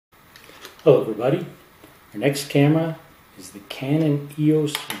Hello everybody. Our next camera is the Canon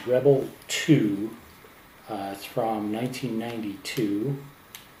EOS Rebel 2. It's from 1992.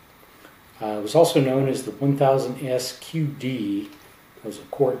 It was also known as the 1000S QD. It was a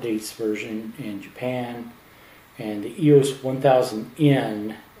court dates version in Japan. And the EOS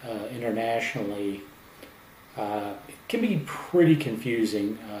 1000N internationally. It can be pretty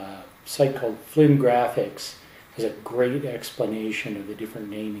confusing. A site called Flynn Graphics has a great explanation of the different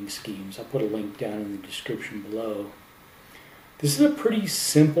naming schemes. I'll put a link down in the description below. This is a pretty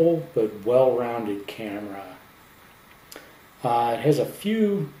simple but well-rounded camera. It has a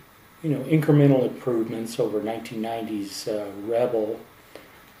few, incremental improvements over 1990's Rebel.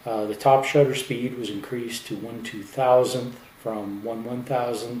 The top shutter speed was increased to 1/2000th from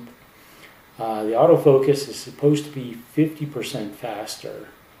 1/1000th. The autofocus is supposed to be 50% faster.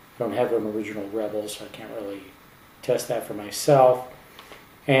 I don't have an original Rebel, so I can't really test that for myself.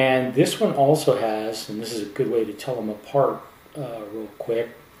 And this one also has, and this is a good way to tell them apart real quick,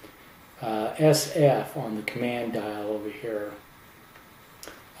 SF on the command dial over here.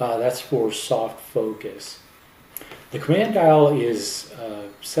 That's for soft focus. The command dial is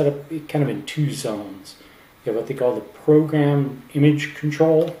set up kind of in two zones. You have what they call the program image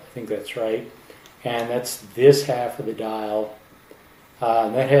control, I think that's right, and that's this half of the dial.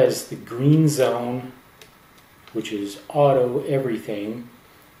 That has the green zone, which is auto everything,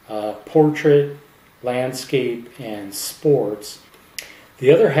 portrait, landscape, and sports.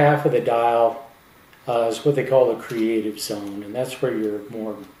 The other half of the dial is what they call the creative zone, and that's where your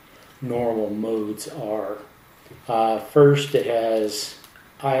more normal modes are. First, it has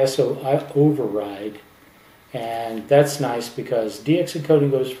ISO override, and that's nice because DX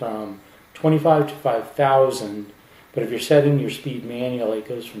encoding goes from 25 to 5000, but if you're setting your speed manually, it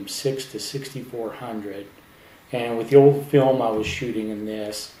goes from 6 to 6400. And with the old film I was shooting in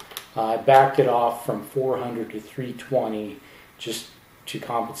this, I backed it off from 400 to 320 just to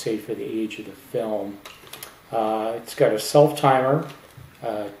compensate for the age of the film. It's got a self-timer,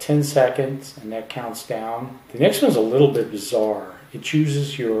 10 seconds, and that counts down. The next one's a little bit bizarre. It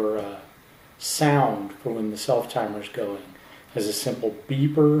chooses your sound for when the self-timer's going. It has a simple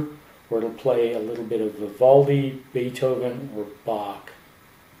beeper where it'll play a little bit of Vivaldi, Beethoven, or Bach.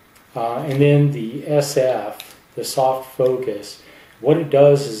 And then the SF, the soft focus, what it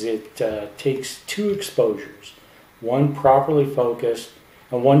does is it takes two exposures, one properly focused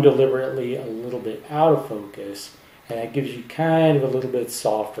and one deliberately a little bit out of focus, and it gives you kind of a little bit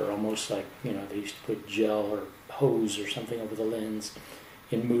softer, almost like, they used to put gel or hose or something over the lens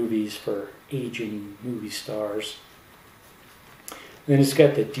in movies for aging movie stars. And then it's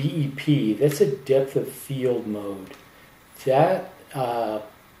got the DEP, that's a depth of field mode. That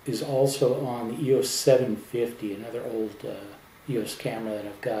is also on the EOS 750, another old EOS camera that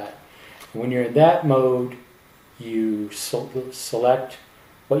I've got. And when you're in that mode, you select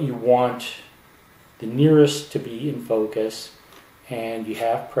what you want the nearest to be in focus, and you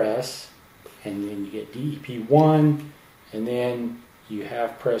half press, and then you get DEP 1, and then you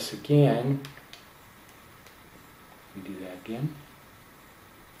half press again. We do that again.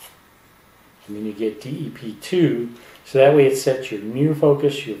 And then you get DEP 2, so that way it sets your near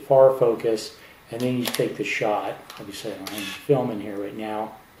focus, your far focus, and then you take the shot. Obviously I don't have any film in here right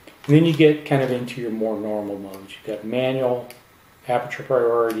now. And then you get kind of into your more normal modes. You've got manual, aperture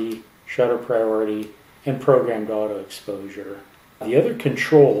priority, shutter priority, and programmed auto exposure. The other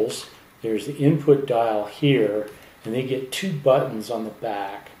controls, there's the input dial here, and they get two buttons on the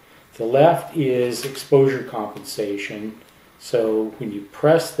back. The left is exposure compensation. So when you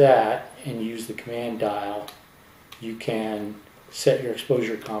press that and use the command dial, you can set your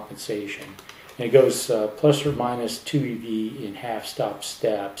exposure compensation. And it goes plus or minus 2 EV in half-stop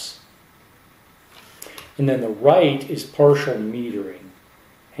steps. And then the right is partial metering.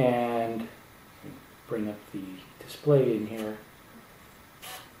 And bring up the display in here.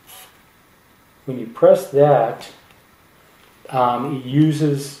 When you press that, it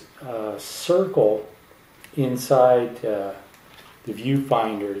uses a circle inside the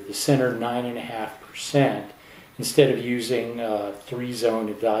viewfinder, the center 9.5%, instead of using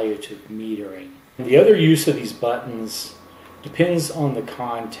 3-zone evaluative metering. The other use of these buttons depends on the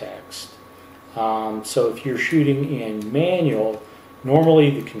context. So if you're shooting in manual, normally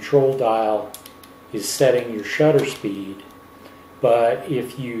the control dial is setting your shutter speed, but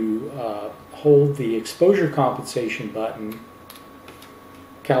if you hold the exposure compensation button,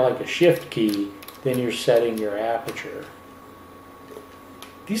 kind of like a shift key, then you're setting your aperture.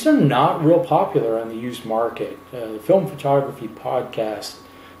 These are not real popular on the used market. The Film Photography Podcast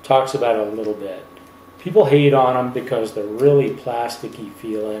talks about it a little bit. People hate on them because they're really plasticky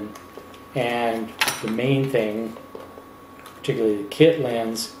feeling. And the main thing, particularly the kit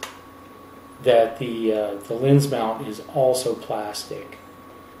lens, that the lens mount is also plastic.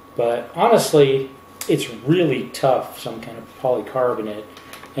 But honestly, it's really tough, some kind of polycarbonate.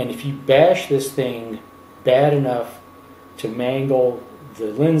 And if you bash this thing bad enough to mangle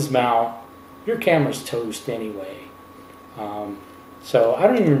the lens mount, your camera's toast anyway. So I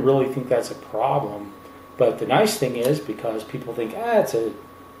don't even really think that's a problem. But the nice thing is, because people think, it's a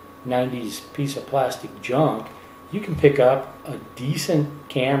 90s piece of plastic junk, you can pick up a decent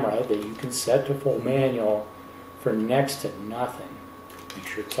camera that you can set to full manual for next to nothing. Make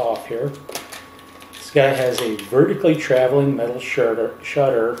sure it's off here. This guy has a vertically traveling metal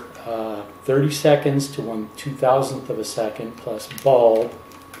shutter, 30 seconds to 1/2000th of a second plus bulb.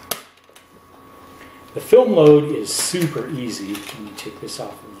 The film load is super easy. Let me take this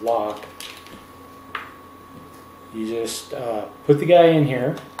off of lock. You just put the guy in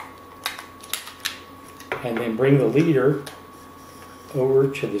here and then bring the leader over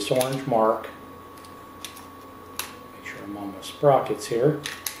to this orange mark. Make sure I'm on my sprockets here.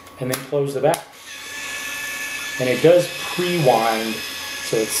 And then close the back. And it does pre-wind,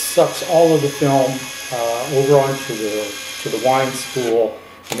 so it sucks all of the film over onto the wind spool.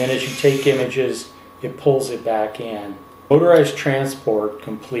 And then as you take images, it pulls it back in. Motorized transport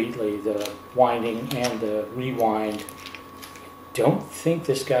completely, the winding and the rewind. Don't think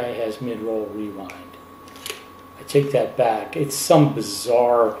this guy has mid-roll rewind. I take that back. It's some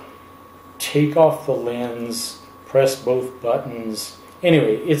bizarre take off the lens, press both buttons.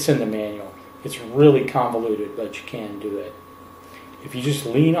 Anyway, it's in the manual. It's really convoluted, but you can do it. If you just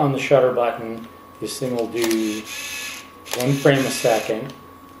lean on the shutter button, this thing will do 1 frame a second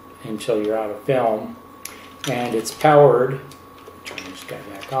until you're out of film. And it's powered, turn this guy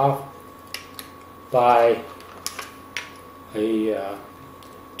back off, by a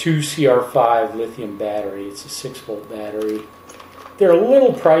 2CR5 lithium battery. It's a 6-volt battery. They're a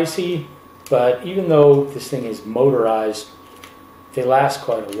little pricey, but even though this thing is motorized, they last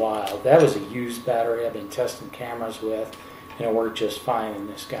quite a while. That was a used battery I've been testing cameras with, and it worked just fine in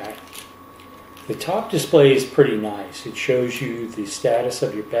this guy. The top display is pretty nice. It shows you the status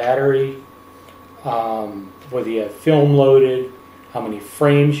of your battery, whether you have film loaded, how many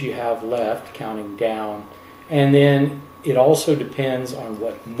frames you have left, counting down, and then it also depends on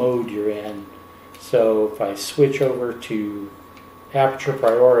what mode you're in. So if I switch over to aperture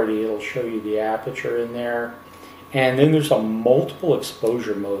priority, it'll show you the aperture in there. And then there's a multiple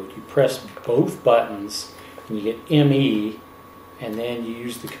exposure mode. You press both buttons and you get ME, and then you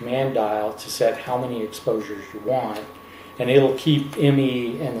use the command dial to set how many exposures you want. And it'll keep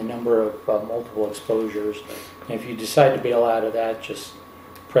ME and the number of multiple exposures. And if you decide to bail out of that, just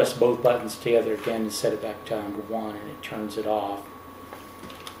press both buttons together again and set it back down to 1, and it turns it off.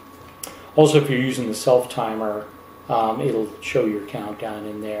 Also, if you're using the self-timer, it'll show your countdown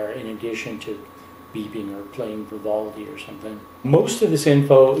in there in addition to beeping or playing Vivaldi or something. Most of this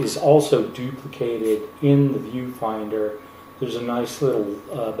info is also duplicated in the viewfinder. There's a nice little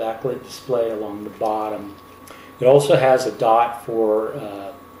backlit display along the bottom. It also has a dot for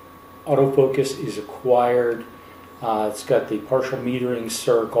autofocus is acquired. It's got the partial metering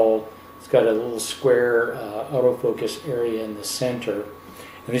circle. It's got a little square autofocus area in the center.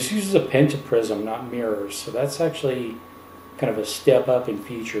 And this uses a pentaprism, not mirrors. So that's actually kind of a step up in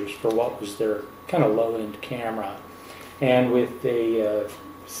features for what was their kind of low-end camera. And with a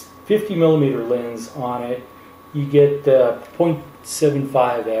 50mm lens on it, you get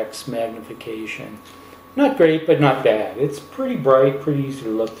 0.75x magnification. Not great, but not bad. It's pretty bright, pretty easy to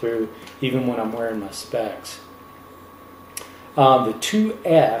look through, even when I'm wearing my specs. The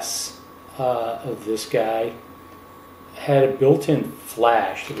 2S of this guy had a built-in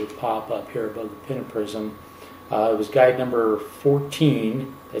flash that would pop up here above the pentaprism. It was guide number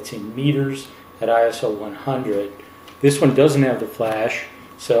 14, that's in meters at ISO 100. This one doesn't have the flash,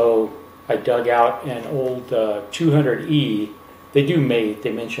 so I dug out an old 200E. They do mate,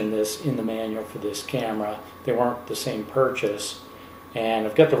 they mentioned this in the manual for this camera. They weren't the same purchase. And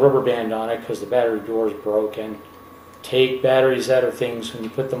I've got the rubber band on it because the battery door is broken. Take batteries out of things when you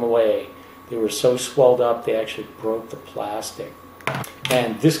put them away. They were so swelled up they actually broke the plastic.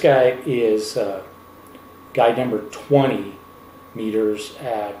 And this guy is guide number 20 meters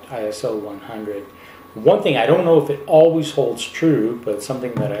at ISO 100. One thing, I don't know if it always holds true, but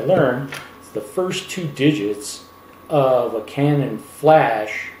something that I learned is the first 2 digits of a Canon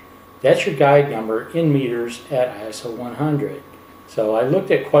flash, that's your guide number in meters at ISO 100. So I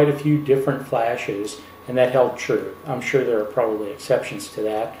looked at quite a few different flashes, and that held true. I'm sure there are probably exceptions to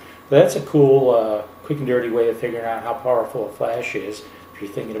that. But that's a cool, quick and dirty way of figuring out how powerful a flash is. If if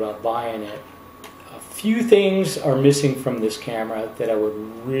you're thinking about buying it. A few things are missing from this camera that I would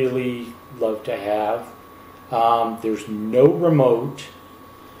really love to have. There's no remote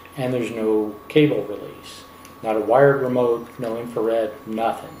and there's no cable release. Not a wired remote, no infrared,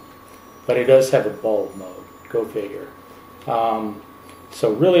 nothing. But it does have a bulb mode, go figure.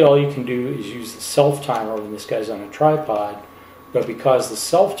 So really all you can do is use the self-timer when this guy's on a tripod, but because the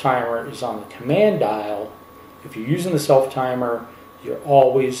self-timer is on the command dial, if you're using the self-timer, you're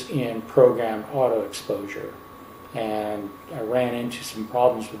always in programmed auto exposure. And I ran into some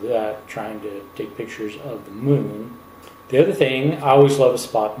problems with that trying to take pictures of the moon. The other thing, I always love a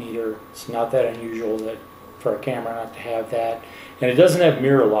spot meter. It's not that unusual that for a camera not to have that. And it doesn't have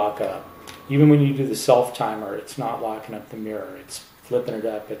mirror lockup. Even when you do the self-timer, it's not locking up the mirror. It's flipping it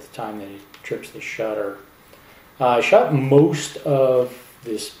up at the time that it trips the shutter. I shot most of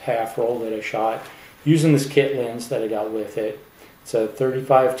this half roll that I shot using this kit lens that I got with it. It's a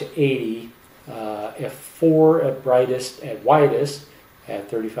 35 to 80 f4 at brightest, at widest at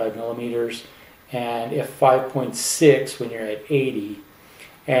 35 millimeters, and f5.6 when you're at 80.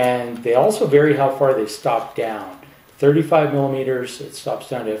 And they also vary how far they stop down. 35 millimeters, it stops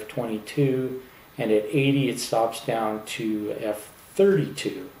down to f22, and at 80 it stops down to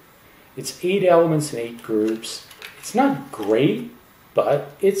f32. It's 8 elements and 8 groups. It's not great,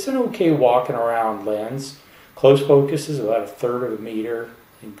 but it's an okay walking around lens. Close focus is about 1/3 of a meter.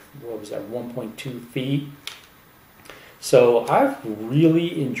 I think, what was that, 1.2 feet. So I've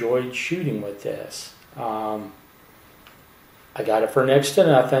really enjoyed shooting with this. I got it for next to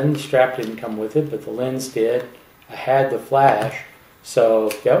nothing. The strap didn't come with it, but the lens did. I had the flash, so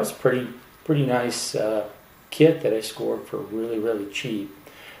that was pretty nice kit that I scored for really cheap.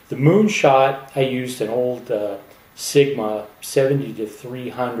 The moon shot, I used an old Sigma 70 to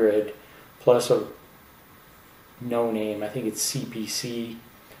 300 plus a no name, I think it's CPC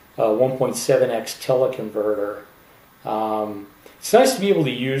 1.7x teleconverter. It's nice to be able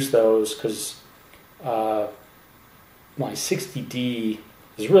to use those because my 60D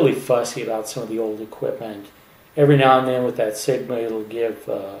is really fussy about some of the old equipment. Every now and then with that Sigma it'll give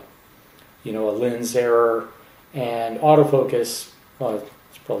you know, a lens error, and autofocus, well,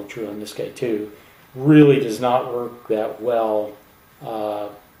 it's probably true on this guy too, really does not work that well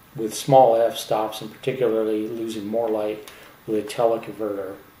with small f-stops, and particularly losing more light with a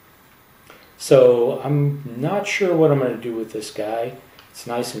teleconverter. So I'm not sure what I'm going to do with this guy. It's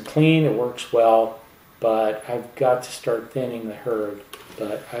nice and clean, it works well, but I've got to start thinning the herd.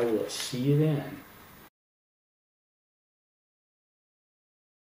 But I will see you then.